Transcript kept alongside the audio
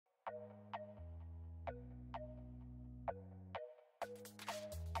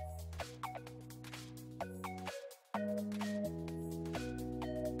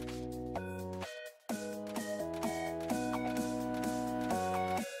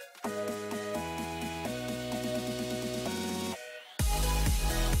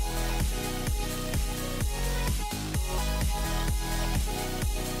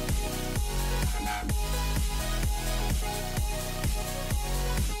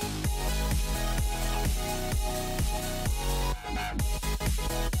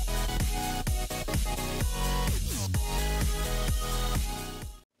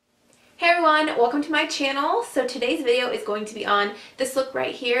everyone, welcome to my channel. So today's video is going to be on this look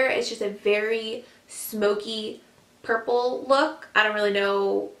right here. It's just a very smoky purple look. I don't really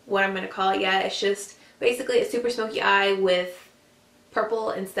know what I'm going to call it yet. It's just basically a super smoky eye with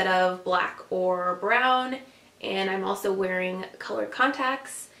purple instead of black or brown, and I'm also wearing colored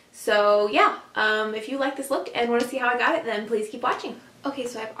contacts. So yeah, if you like this look and want to see how I got it, then please keep watching. Okay,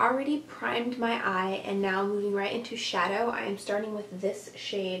 so I've already primed my eye and now moving right into shadow. I am starting with this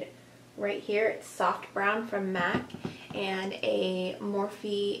shade right here. It's Soft Brown from MAC and a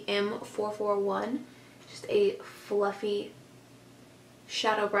Morphe M441. Just a fluffy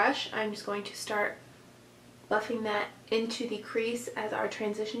shadow brush. I'm just going to start buffing that into the crease as our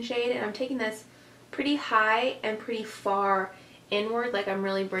transition shade, and I'm taking this pretty high and pretty far inward, like I'm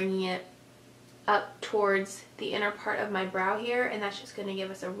really bringing it up towards the inner part of my brow here, and that's just going to give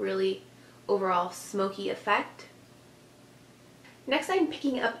us a really overall smoky effect. Next, I'm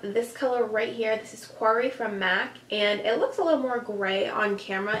picking up this color right here. This is Quarry from MAC, and it looks a little more gray on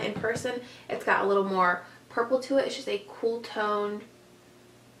camera. In person, it's got a little more purple to it. It's just a cool toned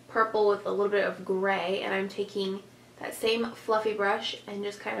purple with a little bit of gray, and I'm taking that same fluffy brush and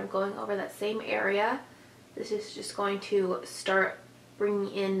just kind of going over that same area. This is just going to start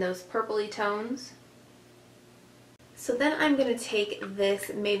bringing in those purpley tones. So then I'm going to take this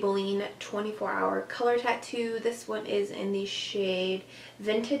Maybelline 24-Hour Color Tattoo. This one is in the shade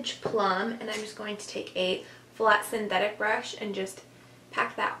Vintage Plum, and I'm just going to take a flat synthetic brush and just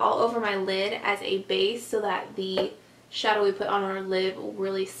pack that all over my lid as a base so that the shadow we put on our lid will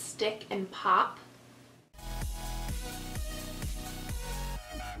really stick and pop.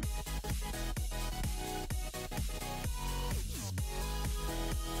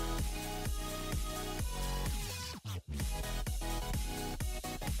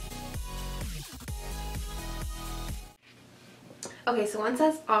 Okay, so once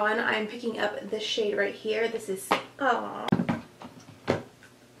that's on, I'm picking up this shade right here. This is, oh,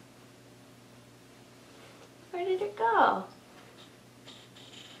 where did it go?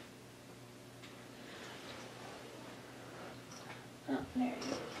 Oh, there it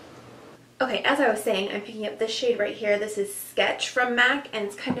is. Okay, as I was saying, I'm picking up this shade right here. This is Sketch from MAC, and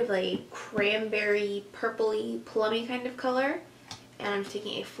it's kind of a cranberry, purpley, plummy kind of color. And I'm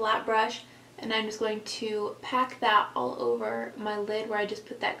taking a flat brush, and I'm just going to pack that all over my lid where I just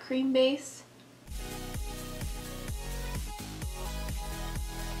put that cream base.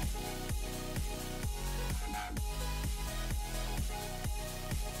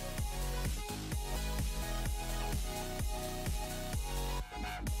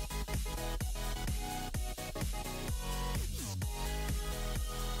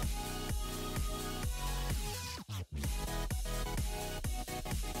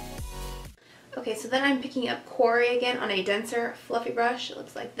 Okay, so then I'm picking up Quarry again on a denser, fluffy brush. It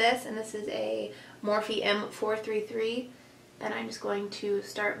looks like this, and this is a Morphe M433, and I'm just going to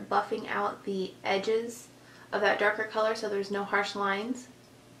start buffing out the edges of that darker color so there's no harsh lines.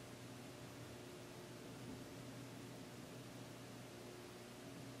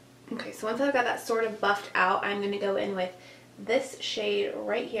 Okay, so once I've got that sort of buffed out, I'm going to go in with this shade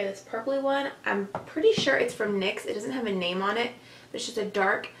right here, this purpley one. I'm pretty sure it's from NYX. It doesn't have a name on it, but it's just a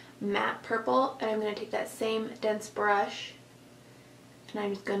dark matte purple, and I'm going to take that same dense brush and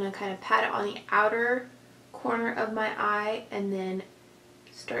I'm just going to kind of pat it on the outer corner of my eye and then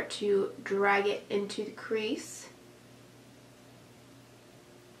start to drag it into the crease.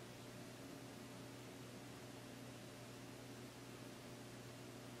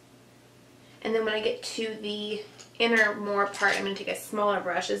 And then when I get to the inner more part, I'm going to take a smaller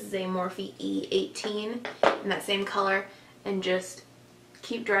brush. This is a Morphe E18 in that same color, and just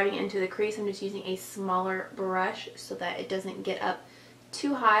keep driving into the crease. I'm just using a smaller brush so that it doesn't get up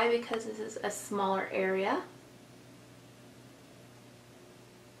too high because this is a smaller area.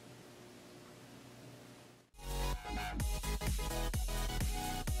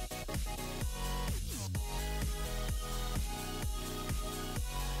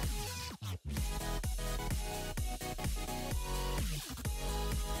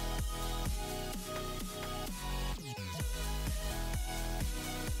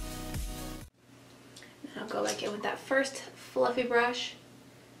 I'll go back in with that first fluffy brush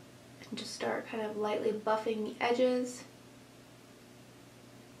and just start kind of lightly buffing the edges.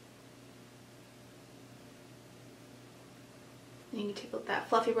 And you can take that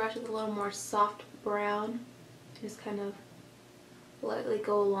fluffy brush with a little more soft brown, just kind of lightly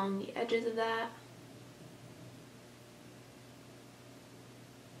go along the edges of that.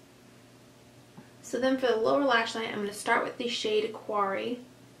 So then for the lower lash line, I'm going to start with the shade Quarry,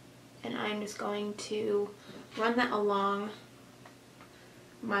 and I'm just going to run that along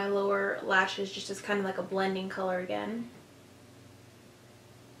my lower lashes just as kind of like a blending color again.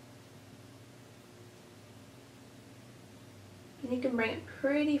 And you can bring it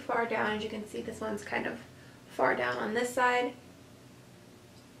pretty far down. As you can see, this one's kind of far down on this side.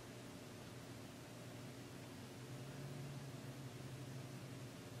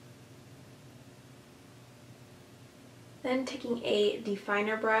 Then taking a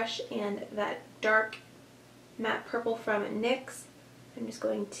definer brush and that dark matte purple from NYX, I'm just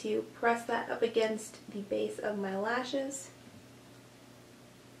going to press that up against the base of my lashes.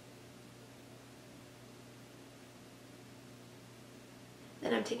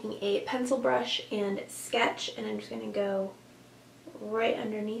 Then I'm taking a pencil brush and sketch, and I'm just going to go right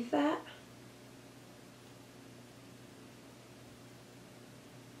underneath that.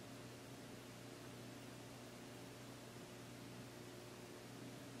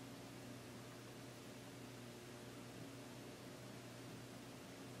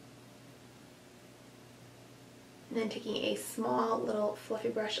 And then taking a small little fluffy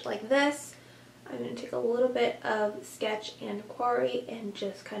brush like this, I'm going to take a little bit of sketch and Quarry and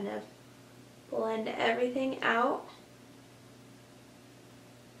just kind of blend everything out.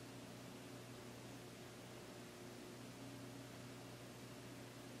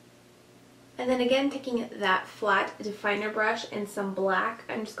 And then again, taking that flat definer brush and some black,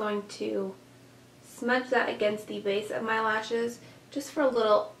 I'm just going to smudge that against the base of my lashes just for a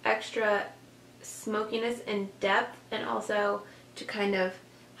little extra smokiness and depth, and also to kind of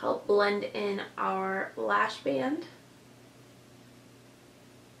help blend in our lash band.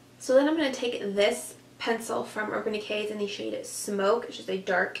 So then I'm going to take this pencil from Urban Decay's in the shade Smoke, which is a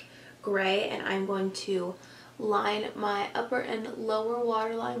dark gray, and I'm going to line my upper and lower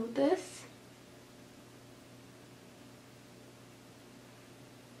waterline with this.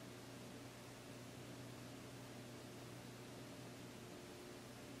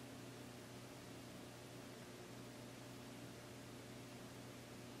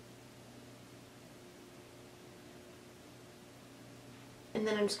 And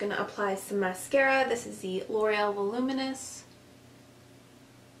then I'm just going to apply some mascara. This is the Loreal Voluminous.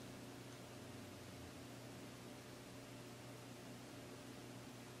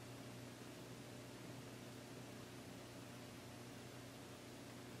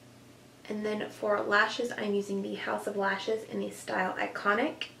 And then for lashes, I'm using the House of Lashes in the style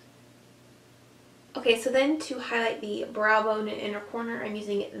Iconic. Okay, so then to highlight the brow bone and inner corner, I'm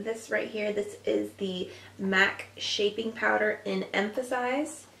using this right here. This is the MAC Shaping Powder in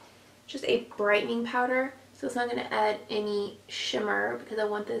Emphasize. Just a brightening powder, so it's not going to add any shimmer because I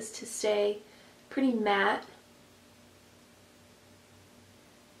want this to stay pretty matte.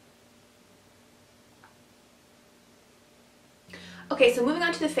 Okay, so moving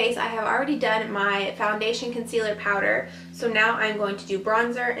on to the face, I have already done my foundation concealer powder. So now I'm going to do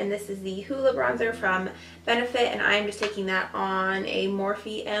bronzer, and this is the Hoola bronzer from Benefit, and I'm just taking that on a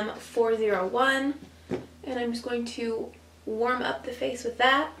Morphe M401. And I'm just going to warm up the face with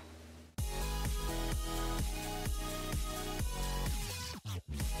that.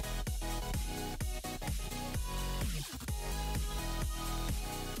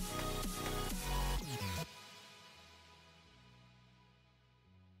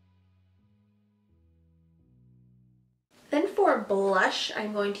 Then for blush,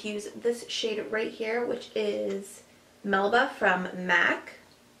 I'm going to use this shade right here, which is Melba from MAC.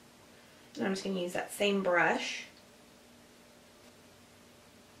 And I'm just going to use that same brush.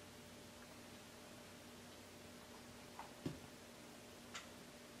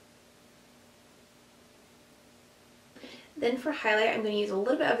 Then for highlight, I'm going to use a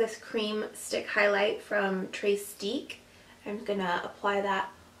little bit of this cream stick highlight from treStique. I'm going to apply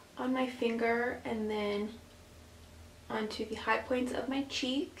that on my finger and then onto the high points of my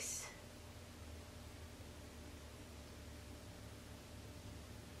cheeks.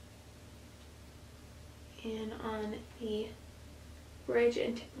 And on the bridge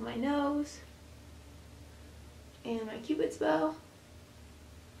and tip of my nose. And my cupid's bow.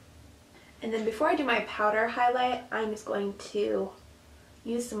 And then before I do my powder highlight, I'm just going to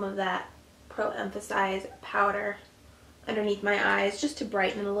use some of that Pro Emphasize powder underneath my eyes just to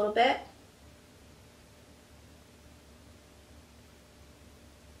brighten it a little bit.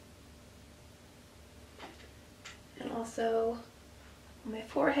 And also on my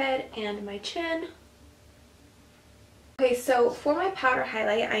forehead and my chin. Okay, so for my powder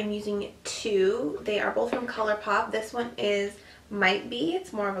highlight, I'm using two. They are both from ColourPop. This one is Might Be.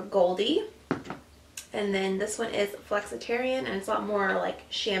 It's more of a goldie. And then this one is Flexitarian, and it's a lot more like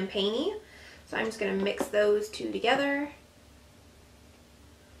champagne-y. So I'm just going to mix those two together.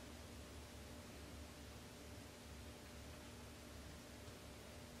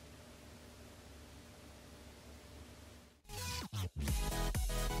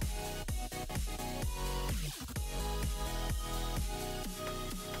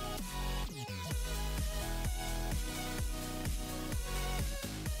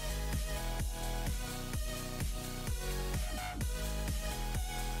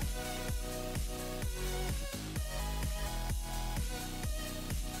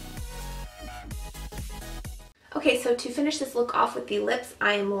 Okay, so to finish this look off with the lips,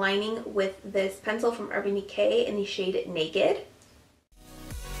 I am lining with this pencil from Urban Decay in the shade Naked.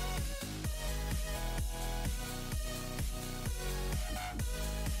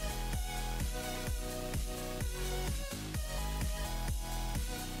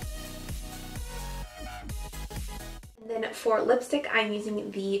 And then for lipstick, I'm using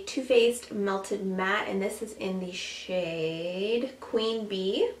the Too Faced Melted Matte, and this is in the shade Queen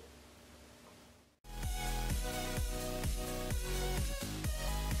Bee.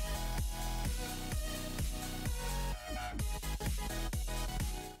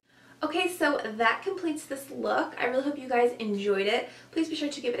 Okay, so that completes this look. I really hope you guys enjoyed it. Please be sure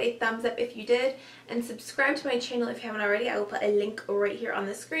to give it a thumbs up if you did, and subscribe to my channel if you haven't already. I will put a link right here on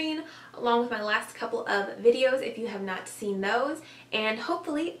the screen, along with my last couple of videos if you have not seen those. And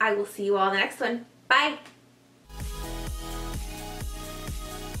hopefully I will see you all in the next one. Bye!